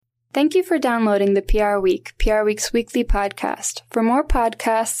Thank you for downloading the PR Week, PRWeek's weekly podcast. For more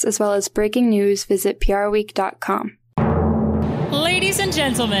podcasts as well as breaking news, visit prweek.com. Ladies and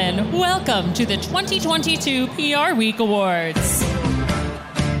gentlemen, welcome to the 2022 PR Week Awards.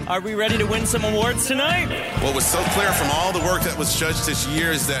 Are we ready to win some awards tonight? What was so clear from all the work that was judged this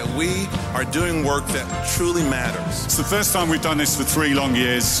year is that we are doing work that truly matters. It's the first time we've done this for 3 long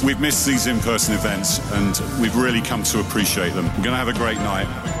years. We've missed these in-person events, and we've really come to appreciate them. We're going to have a great night.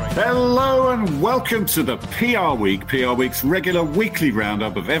 Hello and welcome to the PR Week, PR Week's regular weekly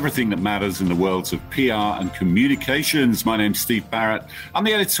roundup of everything that matters in the worlds of PR and communications. My name's Steve Barrett. I'm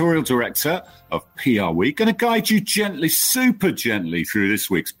the editorial director of PR Week. Going to guide you gently, super gently through this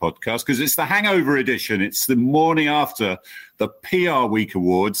week's podcast because it's the hangover edition. It's the morning after the PR Week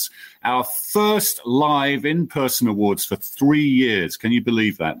Awards, our first live in-person awards for 3 years. Can you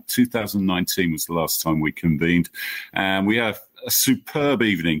believe that? 2019 was the last time we convened. And we have a superb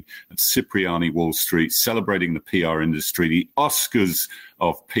evening at Cipriani Wall Street, celebrating the PR industry, the Oscars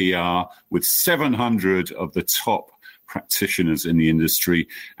of PR, with 700 of the top practitioners in the industry,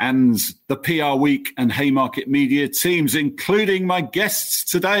 and the PR Week and Haymarket Media teams, including my guests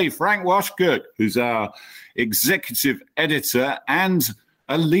today, Frank Washkut, who's our executive editor, and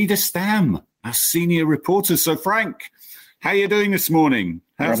Alida Stam, our senior reporter. So, Frank, how are you doing this morning?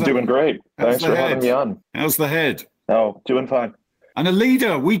 I'm doing great. Thanks for having me on. How's the head? Oh, doing fine. And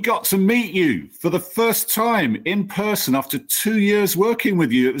Alida, we got to meet you for the first time in person after 2 years working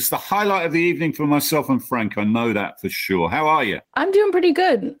with you. It was the highlight of the evening for myself and Frank. I know that for sure. How are you? I'm doing pretty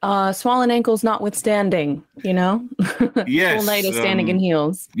good. Swollen ankles notwithstanding, you know? Yes. Full night of standing in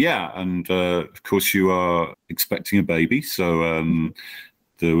heels. Yeah. And of course, you are expecting a baby. So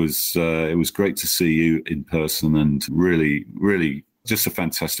it was great to see you in person, and really, really just a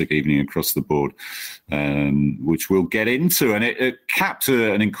fantastic evening across the board, which we'll get into. And it capped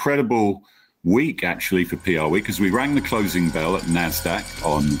an incredible week, actually, for PR Week, as we rang the closing bell at NASDAQ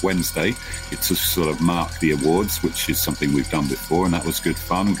on Wednesday. It's to sort of mark the awards, which is something we've done before, and that was good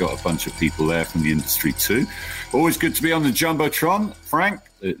fun. Got a bunch of people there from the industry too. Always good to be on the Jumbotron. Frank,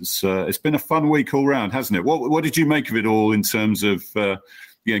 it's been a fun week all round, hasn't it? What did you make of it all in terms of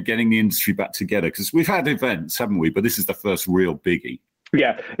getting the industry back together? Because we've had events, haven't we? But this is the first real biggie.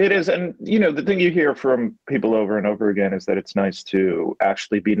 Yeah, it is. And, the thing you hear from people over and over again is that it's nice to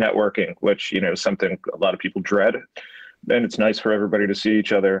actually be networking, which, is something a lot of people dread. And it's nice for everybody to see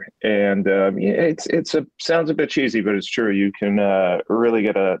each other. And sounds a bit cheesy, but it's true. You can really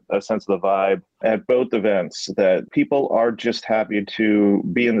get a sense of the vibe at both events that people are just happy to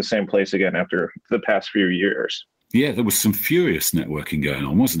be in the same place again after the past few years. Yeah, there was some furious networking going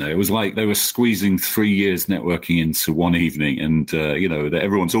on, wasn't there? It was like they were squeezing 3 years networking into one evening, and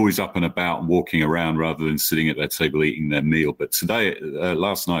everyone's always up and about and walking around rather than sitting at their table eating their meal. But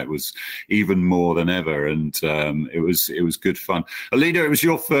last night was even more than ever, and it was good fun. Alida, it was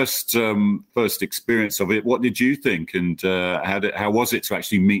your first experience of it. What did you think, and how was it to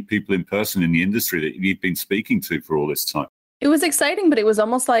actually meet people in person in the industry that you've been speaking to for all this time? It was exciting, but it was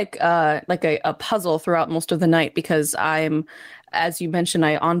almost like a puzzle throughout most of the night because as you mentioned,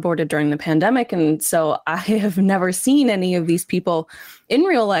 I onboarded during the pandemic. And so I have never seen any of these people in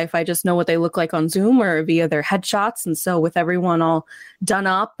real life. I just know what they look like on Zoom or via their headshots. And so with everyone all done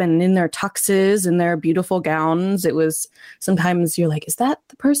up and in their tuxes and their beautiful gowns, it was sometimes you're like, is that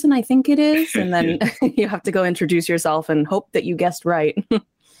the person I think it is? And then you have to go introduce yourself and hope that you guessed right.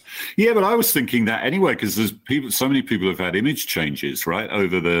 Yeah, but I was thinking that anyway, because so many people have had image changes, right,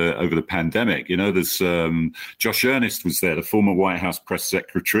 over the pandemic. There's Josh Earnest was there, the former White House press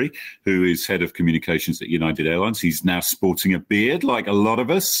secretary, who is head of communications at United Airlines. He's now sporting a beard, like a lot of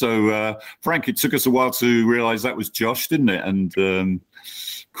us. So, Frank, it took us a while to realize that was Josh, didn't it? And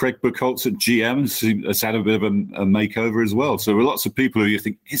Craig Buchholz at GM has had a bit of a makeover as well. So, there are lots of people who you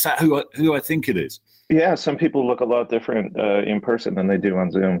think, is that who I think it is? Yeah, some people look a lot different in person than they do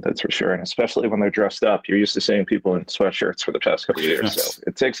on Zoom, that's for sure. And especially when they're dressed up. You're used to seeing people in sweatshirts for the past couple of years. So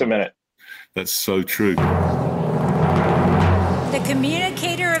it takes a minute. That's so true. The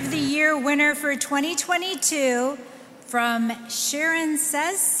Communicator of the Year winner for 2022 from Sharon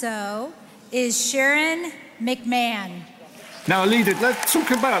Says So is Sharon McMahon. Now, Alida, let's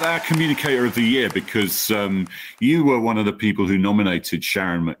talk about our Communicator of the Year, because you were one of the people who nominated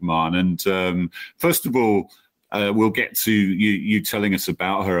Sharon McMahon. And first of all, we'll get to you telling us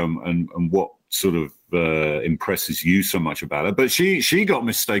about her and what sort of impresses you so much about her. But she got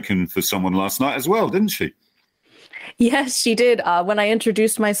mistaken for someone last night as well, didn't she? Yes, she did. When I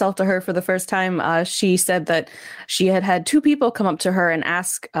introduced myself to her for the first time, she said that she had two people come up to her and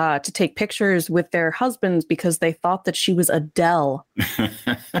ask to take pictures with their husbands because they thought that she was Adele.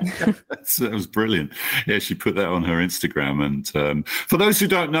 That was brilliant. Yeah, she put that on her Instagram. And for those who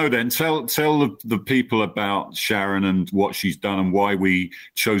don't know, then tell the people about Sharon and what she's done and why we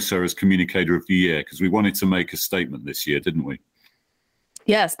chose her as Communicator of the Year, because we wanted to make a statement this year, didn't we?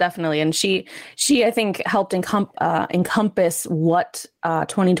 Yes, definitely. And she I think, helped encompass what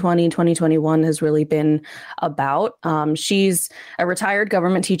 2020, 2021 has really been about. She's a retired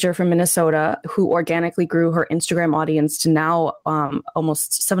government teacher from Minnesota who organically grew her Instagram audience to now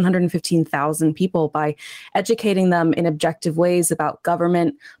almost 715,000 people by educating them in objective ways about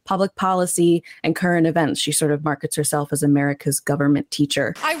government, public policy, and current events. She sort of markets herself as America's government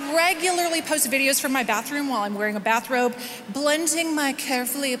teacher. I regularly post videos from my bathroom while I'm wearing a bathrobe, blending my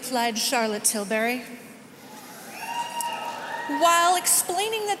carefully applied Charlotte Tilbury, while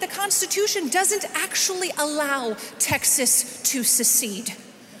explaining that the Constitution doesn't actually allow Texas to secede,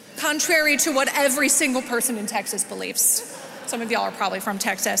 contrary to what every single person in Texas believes. Some of y'all are probably from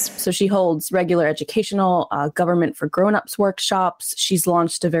Texas. So she holds regular educational government for grown-ups workshops. She's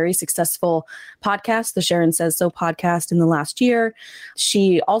launched a very successful podcast, the Sharon Says So podcast, in the last year.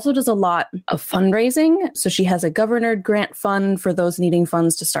 She also does a lot of fundraising. So she has a governor grant fund for those needing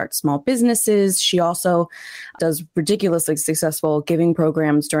funds to start small businesses. She also does ridiculously successful giving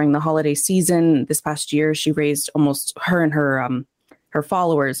programs during the holiday season. This past year, she raised almost, her and her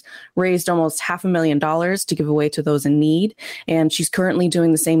followers raised almost $500,000 to give away to those in need. And she's currently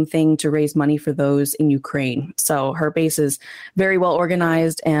doing the same thing to raise money for those in Ukraine. So her base is very well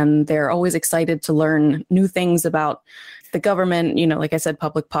organized, and they're always excited to learn new things about the government, like I said,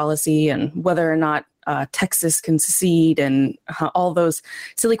 public policy, and whether or not Texas can secede, and all those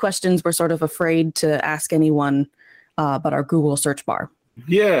silly questions we're sort of afraid to ask anyone but our Google search bar.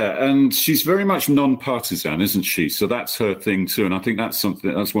 Yeah, and she's very much non-partisan, isn't she? So that's her thing too, and I think that's one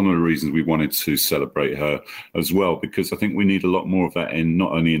of the reasons we wanted to celebrate her as well, because I think we need a lot more of that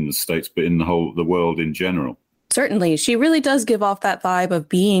not only in the States but in the world in general. Certainly. She really does give off that vibe of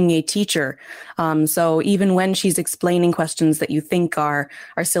being a teacher. So even when she's explaining questions that you think are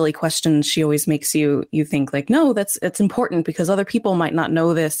silly questions, she always makes you think like, no, it's important because other people might not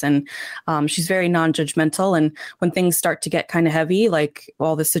know this. And she's very non-judgmental. And when things start to get kind of heavy, like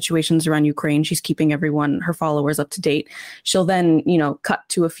all the situations around Ukraine, she's keeping her followers up to date. She'll then, cut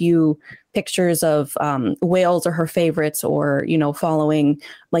to a few pictures of whales or her favorites, or, following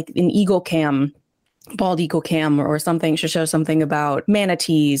like an eagle cam, bald eagle cam or something. She'll show something about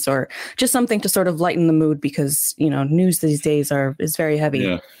manatees or just something to sort of lighten the mood, because, news these days is very heavy.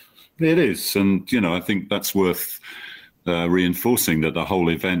 Yeah, it is. And, I think that's worth reinforcing, that the whole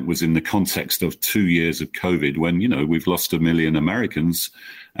event was in the context of 2 years of COVID, when, we've lost 1 million Americans,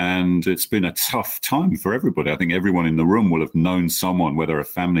 and it's been a tough time for everybody. I think everyone in the room will have known someone, whether a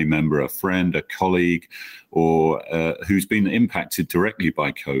family member, a friend, a colleague, or who's been impacted directly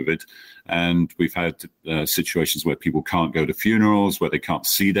by COVID. And we've had situations where people can't go to funerals, where they can't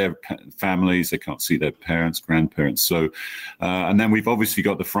see their families, they can't see their parents, grandparents. So, and then we've obviously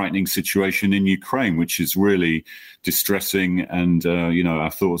got the frightening situation in Ukraine, which is really distressing. And,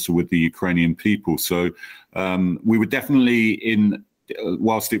 our thoughts are with the Ukrainian people. So we were definitely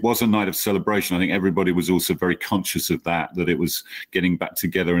whilst it was a night of celebration, I think everybody was also very conscious of that it was getting back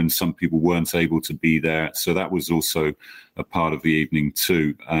together, and some people weren't able to be there. So that was also a part of the evening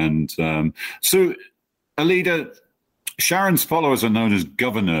too. And so, Alida, Sharon's followers are known as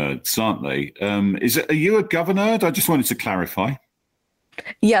governors, aren't they? Are you a governor? I just wanted to clarify.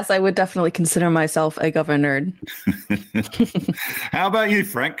 Yes, I would definitely consider myself a governor. How about you,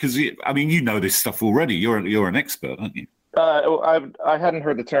 Frank? Because you know this stuff already. You're an expert, aren't you? I hadn't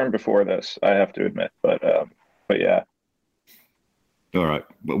heard the term before this, I have to admit, but yeah. All right,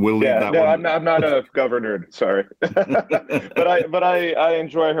 but we'll leave that one. I'm not a governor, sorry, but I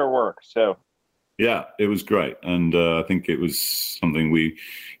enjoy her work. So yeah, it was great, and I think it was something we,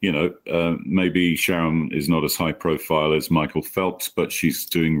 maybe Sharon is not as high profile as Michael Phelps, but she's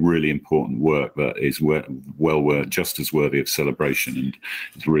doing really important work that is just as worthy of celebration, and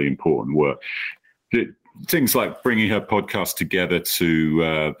it's really important work. Things like bringing her podcast together to,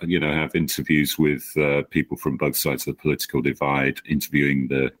 have interviews with people from both sides of the political divide, interviewing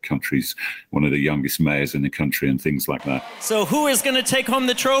one of the youngest mayors in the country, and things like that. So who is going to take home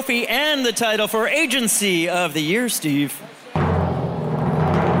the trophy and the title for Agency of the Year, Steve?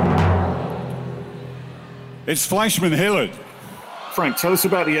 It's Fleischmann-Hillard. Frank, tell us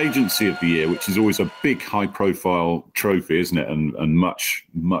about the Agency of the Year, which is always a big, high-profile trophy, isn't it? And much,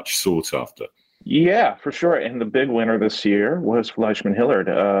 much sought after. Yeah, for sure. And the big winner this year was Fleischmann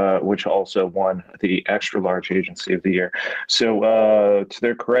Hillard, which also won the extra large agency of the year. So to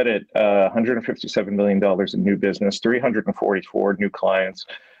their credit, $157 million in new business, 344 new clients.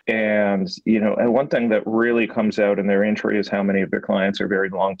 And, and one thing that really comes out in their entry is how many of their clients are very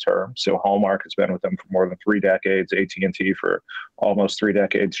long-term. So Hallmark has been with them for more than 3 decades, AT&T for almost 3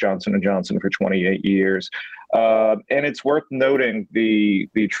 decades, Johnson & Johnson for 28 years. And it's worth noting the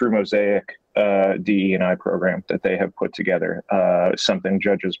True Mosaic DE&I program that they have put together, something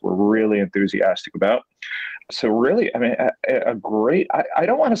judges were really enthusiastic about. So really, I mean, a great, I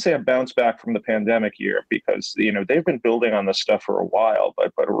don't want to say a bounce back from the pandemic year because, they've been building on this stuff for a while,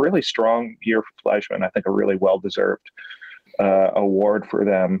 but a really strong year for Fleischmann. I think a really well-deserved award for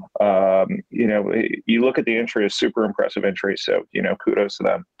them. You look at the entry, a super impressive entry. So, kudos to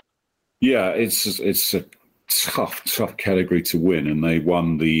them. Yeah, it's a tough category to win, and they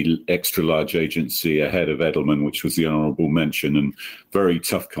won the extra large agency ahead of Edelman, which was the honourable mention, and very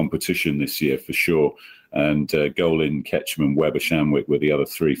tough competition this year for sure. And Golin, Ketchum, Weber, Shamwick were the other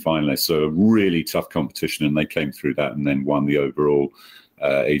 3 finalists. So a really tough competition, and they came through that and then won the overall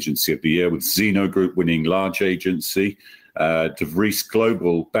agency of the year, with Zeno Group winning large agency, De Vries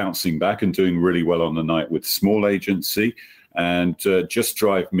Global bouncing back and doing really well on the night with small agency, and Just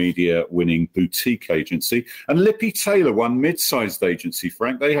Drive Media winning boutique agency. And Lippy Taylor won mid-sized agency,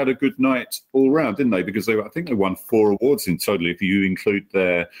 Frank. They had a good night all round, didn't they? Because I think they won 4 awards in total, if you include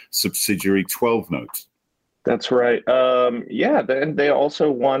their subsidiary 12 Notes. That's right. And they also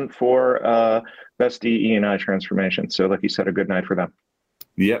won for Best DE&I Transformation. So like you said, a good night for them.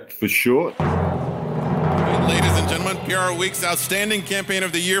 Yep, for sure. Ladies and gentlemen, PRWeek's Outstanding Campaign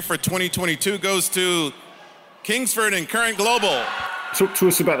of the Year for 2022 goes to Kingsford and Current Global. Talk to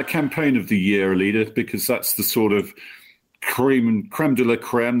us about the campaign of the year, Alida, because that's the sort of creme de la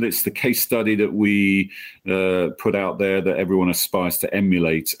creme. It's the case study that we put out there that everyone aspires to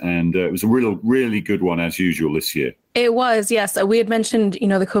emulate. And it was a really good one, as usual, this year. It was, yes. We had mentioned, the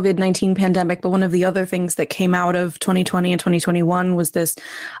COVID-19 pandemic, but one of the other things that came out of 2020 and 2021 was this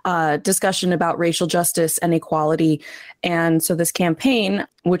discussion about racial justice and equality. And so this campaign,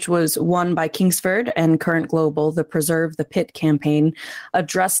 which was won by Kingsford and Current Global, the Preserve the Pit campaign,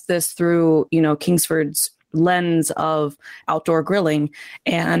 addressed this through, Kingsford's lens of outdoor grilling.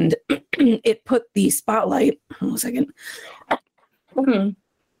 And it put the spotlight, hold on a second.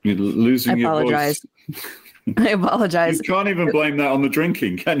 You're losing your voice. I apologize. You can't even blame that on the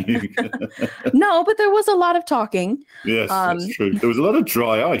drinking, can you? No, but there was a lot of talking. Yes, that's true. There was a lot of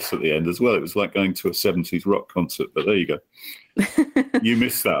dry ice at the end as well. It was like going to a 70s rock concert, but there you go. You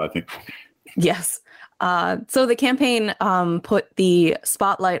missed that, I think. Yes. So the campaign put the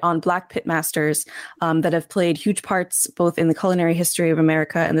spotlight on Black pitmasters that have played huge parts both in the culinary history of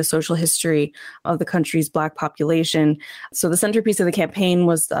America and the social history of the country's Black population. So the centerpiece of the campaign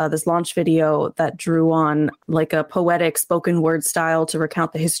was this launch video that drew on like a poetic spoken word style to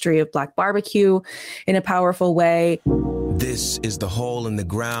recount the history of Black barbecue in a powerful way. This is the hole in the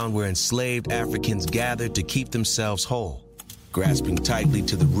ground where enslaved Africans gathered to keep themselves whole, grasping tightly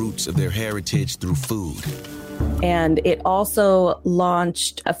to the roots of their heritage through food. And it also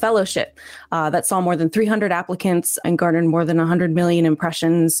launched a fellowship that saw more than 300 applicants and garnered more than 100 million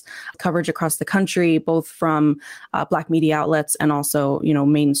impressions, coverage across the country, both from Black media outlets and also,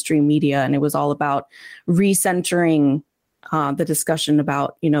 mainstream media. And it was all about recentering the discussion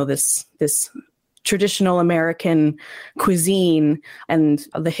about, this traditional American cuisine and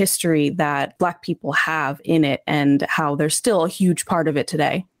the history that Black people have in it and how they're still a huge part of it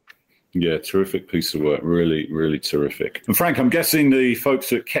today. Yeah, terrific piece of work. Really, really terrific. And Frank, I'm guessing the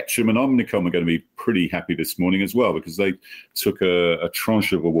folks at Ketchum and Omnicom are going to be pretty happy this morning as well, because they took a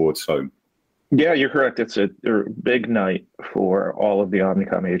tranche of awards home. Yeah, you're correct. It's a big night for all of the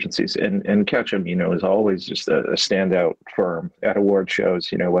Omnicom agencies. And Ketchum, is always just a standout firm at award shows,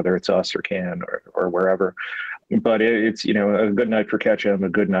 whether it's us or Cannes or wherever. But it's, a good night for Ketchum, a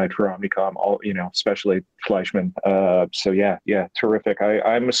good night for Omnicom, all, especially Fleischmann. So, yeah, terrific.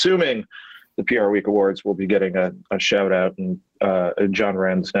 I'm assuming the PRWeek Awards will be getting a shout out in John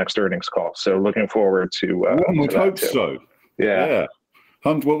Wren's next earnings call. So looking forward to one would hope so. Yeah.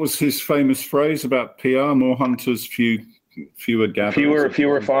 Hunt, what was his famous phrase about PR? More hunters, fewer gatherers.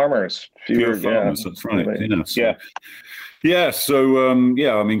 Fewer farmers. Fewer farmers, that's right. Yeah. Yeah, so,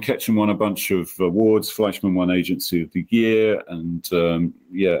 Ketchum won a bunch of awards. Fleischmann won Agency of the Year. And,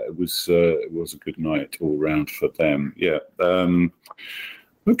 it was a good night all round for them. Yeah.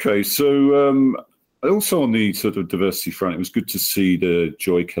 Okay, so also on the sort of diversity front, it was good to see the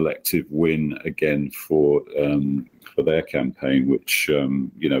Joy Collective win again for for their campaign, which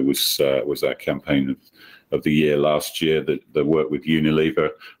was our campaign of the year last year. The work with Unilever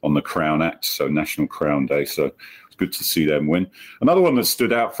on the Crown Act, so National Crown Day. So it's good to see them win. Another one that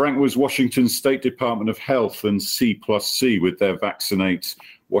stood out, Frank, was Washington's State Department of Health and C+C with their Vaccinate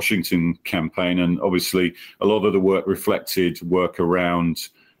Washington campaign. And obviously, a lot of the work reflected work around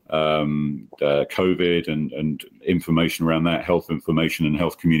COVID and information around that, health information and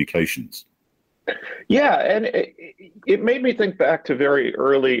health communications. Yeah, and it made me think back to very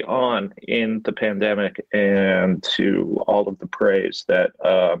early on in the pandemic and to all of the praise that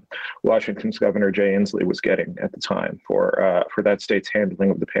Washington's Governor Jay Inslee was getting at the time for that state's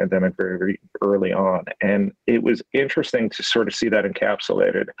handling of the pandemic very, very early on. And it was interesting to sort of see that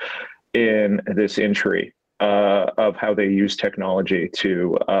encapsulated in this entry of how they use technology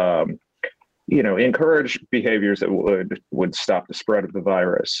to encourage behaviors that would stop the spread of the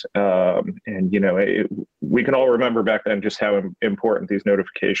virus. We can all remember back then just how important these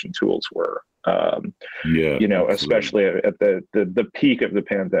notification tools were. Especially at the peak of the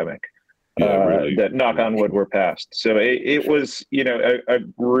pandemic. Really, that knock on wood were passed. So it was a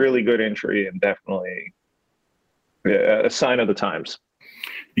really good entry and definitely a sign of the times.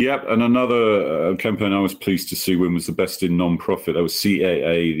 Yep, and another campaign I was pleased to see win was the Best in Nonprofit. That was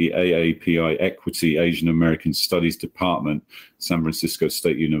CAA, the AAPI Equity Asian American Studies Department, San Francisco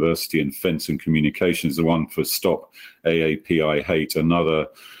State University, and Fenton Communications, the one for Stop AAPI Hate, another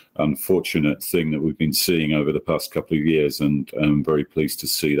unfortunate thing that we've been seeing over the past couple of years, and I'm very pleased to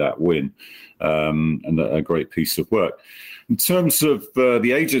see that win, and a great piece of work. In terms of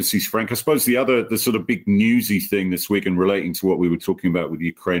the agencies, Frank, I suppose the sort of big newsy thing this week and relating to what we were talking about with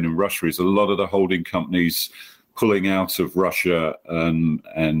Ukraine and Russia is a lot of the holding companies pulling out of Russia and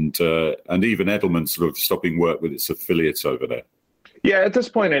even Edelman sort of stopping work with its affiliates over there. Yeah, at this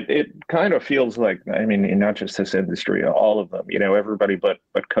point, it kind of feels like, I mean, not just this industry, all of them, everybody but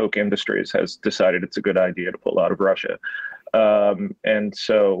Koch Industries has decided it's a good idea to pull out of Russia. And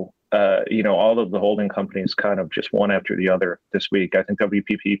so, all of the holding companies kind of just one after the other this week. I think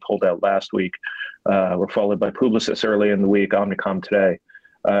WPP pulled out last week. We're followed by Publicis early in the week, Omnicom today,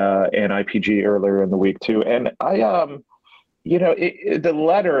 and IPG earlier in the week too. And the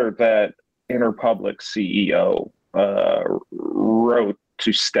letter that Interpublic's CEO wrote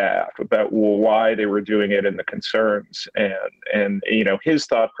to staff about why they were doing it and the concerns and his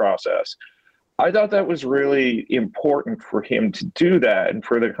thought process. I thought that was really important for him to do that and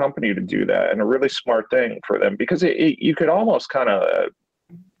for the company to do that, and a really smart thing for them, because you could almost kind of,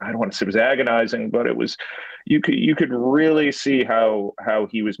 I don't want to say it was agonizing, but it was, you could really see how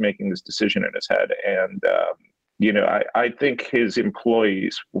he was making this decision in his head. And, I think his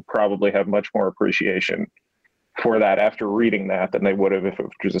employees will probably have much more appreciation for that after reading that than they would have if it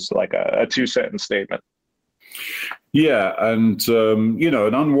was just like a 2-sentence statement. Yeah, and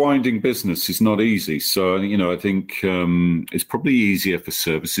an unwinding business is not easy. So I think it's probably easier for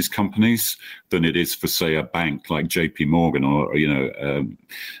services companies than it is for, say, a bank like JP Morgan or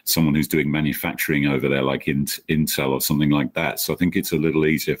someone who's doing manufacturing over there like Intel or something like that. So I think it's a little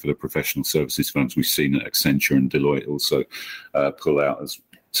easier for the professional services firms. We've seen Accenture and Deloitte also pull out as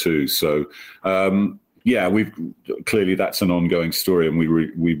too. So we've clearly that's an ongoing story, and we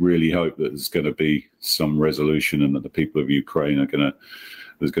really hope that there's going to be some resolution and that the people of Ukraine are going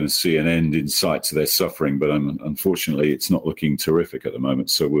to see an end in sight to their suffering. But unfortunately, it's not looking terrific at the moment.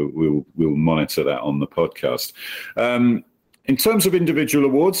 So we'll monitor that on the podcast. In terms of individual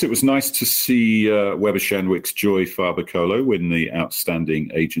awards, it was nice to see Weber Shandwick's Joy Farbacolo win the Outstanding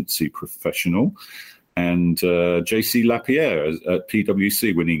Agency Professional, and JC Lapierre at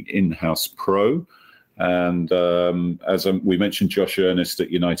PwC winning In-House Pro. And as we mentioned, Josh Ernest at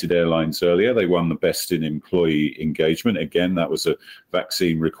United Airlines earlier, they won the Best in Employee Engagement. Again, that was a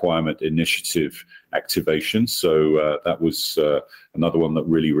Vaccine Requirement Initiative activation. So that was another one that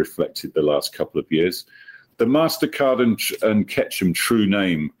really reflected the last couple of years. The MasterCard and Ketchum True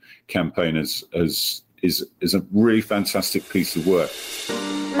Name campaign is a really fantastic piece of work.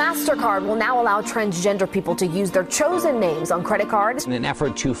 MasterCard will now allow transgender people to use their chosen names on credit cards. In an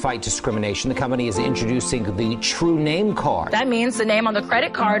effort to fight discrimination, the company is introducing the True Name Card. That means the name on the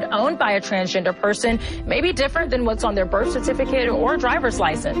credit card owned by a transgender person may be different than what's on their birth certificate or driver's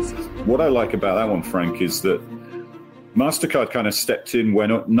license. What I like about that one, Frank, is that MasterCard kind of stepped in when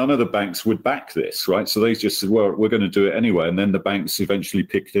none of the banks would back this, right? So they just said, well, we're going to do it anyway. And then the banks eventually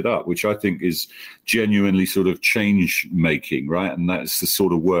picked it up, which I think is genuinely sort of change making, right? And that's the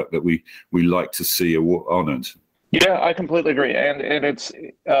sort of work that we like to see honored. Yeah, I completely agree. And it's,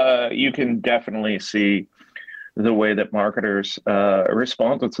 you can definitely see the way that marketers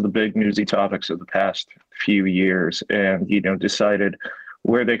responded to the big newsy topics of the past few years and, decided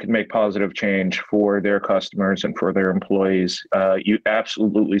where they could make positive change for their customers and for their employees. You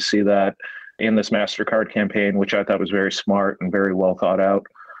absolutely see that in this MasterCard campaign, which I thought was very smart and very well thought out.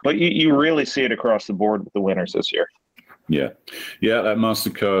 But you really see it across the board with the winners this year. Yeah, that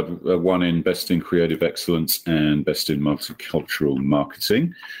MasterCard won in Best in Creative Excellence and Best in Multicultural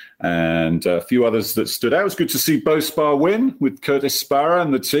Marketing. And a few others that stood out. It was good to see Bow Spa win with Curtis Sparrow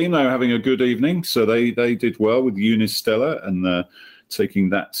and the team. They were having a good evening, so they did well with Unistella and taking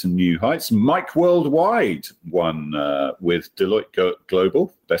that to new heights. Mike Worldwide won with Deloitte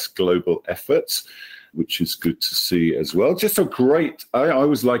Global, Best Global Efforts, which is good to see as well. Just a great, I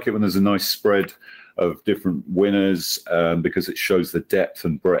always like it when there's a nice spread of different winners because it shows the depth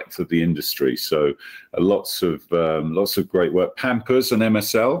and breadth of the industry. So lots of great work. Pampers and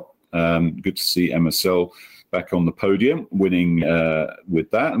MSL, good to see MSL back on the podium, winning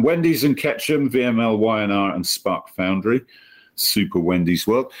with that. And Wendy's and Ketchum, VML, Y&R, and Spark Foundry. Super Wendy's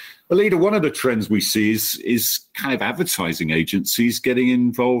World. Alida, one of the trends we see is kind of advertising agencies getting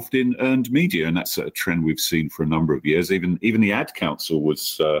involved in earned media, and that's a trend we've seen for a number of years. Even the Ad Council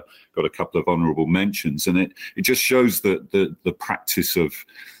was got a couple of honourable mentions, and it just shows that the practice of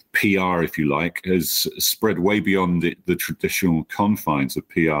PR, if you like, has spread way beyond the traditional confines of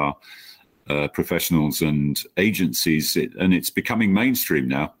PR professionals and agencies, and it's becoming mainstream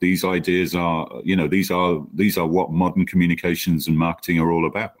now. These ideas are, these are what modern communications and marketing are all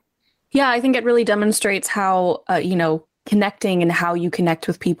about. Yeah, I think it really demonstrates how, connecting and how you connect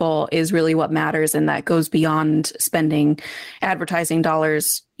with people is really what matters. And that goes beyond spending advertising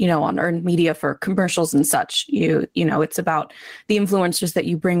dollars, on earned media for commercials and such. It's about the influencers that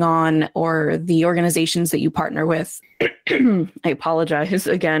you bring on or the organizations that you partner with. I apologize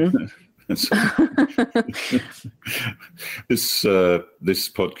again. This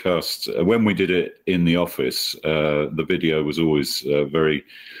podcast, when we did it in the office, the video was always very,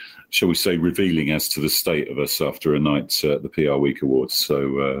 shall we say, revealing as to the state of us after a night at the PRWeek Awards.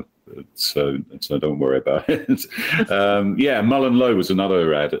 So don't worry about it. Mullen Lowe was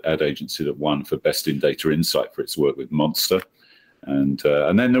another ad agency that won for Best in Data Insight for its work with Monster. And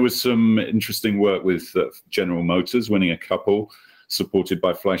then there was some interesting work with General Motors, winning a couple, supported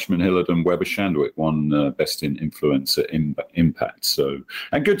by Fleischmann Hillard and Weber Shandwick, won Best in Influencer Impact. So,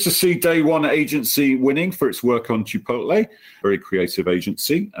 and good to see Day One Agency winning for its work on Chipotle, very creative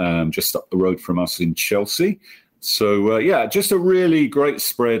agency, just up the road from us in Chelsea. So, just a really great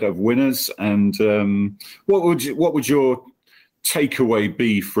spread of winners. And what would your takeaway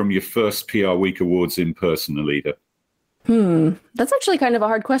be from your first PRWeek Awards in person, Alida? That's actually kind of a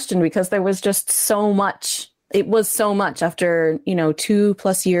hard question because there was just so much. It was so much after,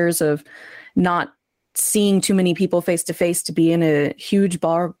 2+ years of not seeing too many people face to face. To be in a huge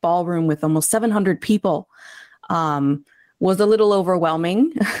ballroom with almost 700 people was a little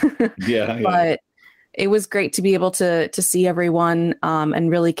overwhelming. Yeah. But it was great to be able to see everyone and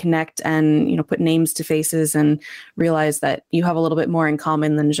really connect and, put names to faces and realize that you have a little bit more in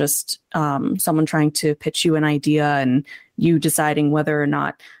common than just someone trying to pitch you an idea and you deciding whether or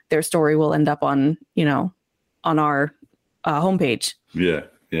not their story will end up on our homepage. Yeah.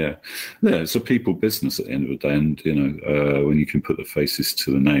 It's a people business at the end of the day, and when you can put the faces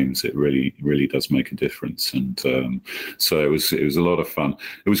to the names, it really does make a difference. And so it was a lot of fun.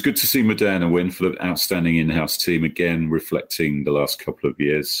 It was good to see Moderna win for the outstanding in-house team, again reflecting the last couple of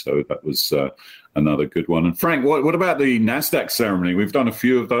years. So that was another good one. And Frank, what about the NASDAQ ceremony? We've done a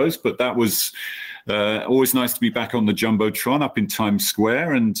few of those, but that was always nice to be back on the Jumbotron up in Times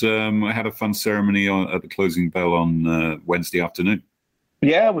Square, and I had a fun ceremony at the closing bell on Wednesday afternoon.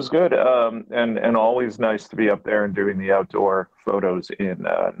 Yeah, it was good, and always nice to be up there and doing the outdoor photos in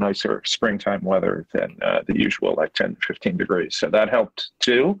nicer springtime weather than the usual, like 10 to 15 degrees. So that helped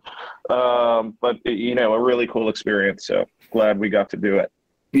too. But a really cool experience. So glad we got to do it.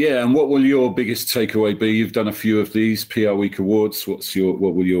 Yeah, and what will your biggest takeaway be? You've done a few of these PRWeek Awards. What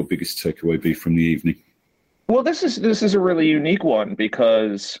will your biggest takeaway be from the evening? Well, this is a really unique one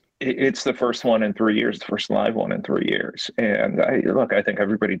because it's the first one in 3 years, the first live one in 3 years. And I think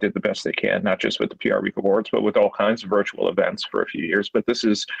everybody did the best they can, not just with the PRWeek Awards, but with all kinds of virtual events for a few years. But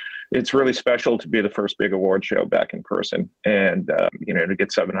it's really special to be the first big award show back in person, and to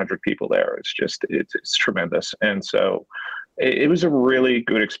get 700 people there, it's tremendous. And so it was a really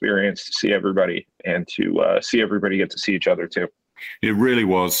good experience to see everybody and to see everybody get to see each other too. It really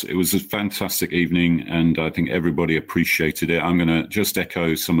was. It was a fantastic evening, and I think everybody appreciated it. I'm going to just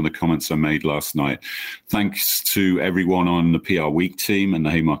echo some of the comments I made last night. Thanks to everyone on the PR Week team and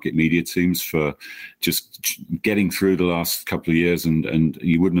the Haymarket Media teams for just getting through the last couple of years, and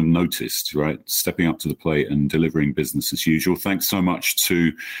you wouldn't have noticed, right? Stepping up to the plate and delivering business as usual. Thanks so much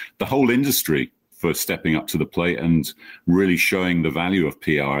to the whole industry for stepping up to the plate and really showing the value of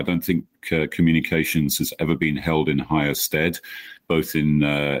PR. I don't think communications has ever been held in higher stead, both in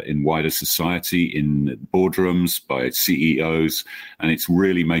wider society, in boardrooms, by CEOs, and it's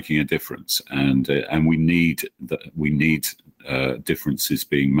really making a difference. And we need differences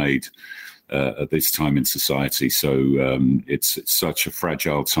being made at this time in society. So it's such a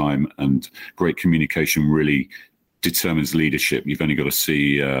fragile time, and great communication really determines leadership. You've only got to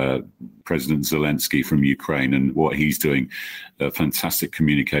see President Zelensky from Ukraine and what he's doing. A fantastic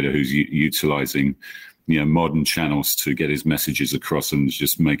communicator who's utilizing modern channels to get his messages across and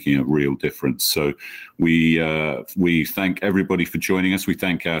just making a real difference. So we thank everybody for joining us. We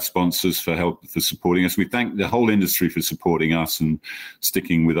thank our sponsors for supporting us. We thank the whole industry for supporting us and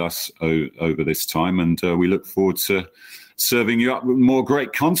sticking with us over this time. And we look forward to serving you up with more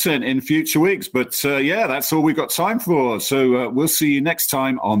great content in future weeks. But that's all we've got time for. So we'll see you next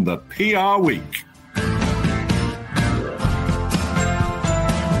time on the PR Week.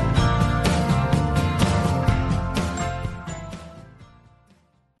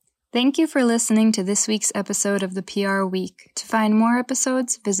 Thank you for listening to this week's episode of the PR Week. To find more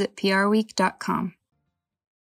episodes, visit prweek.com.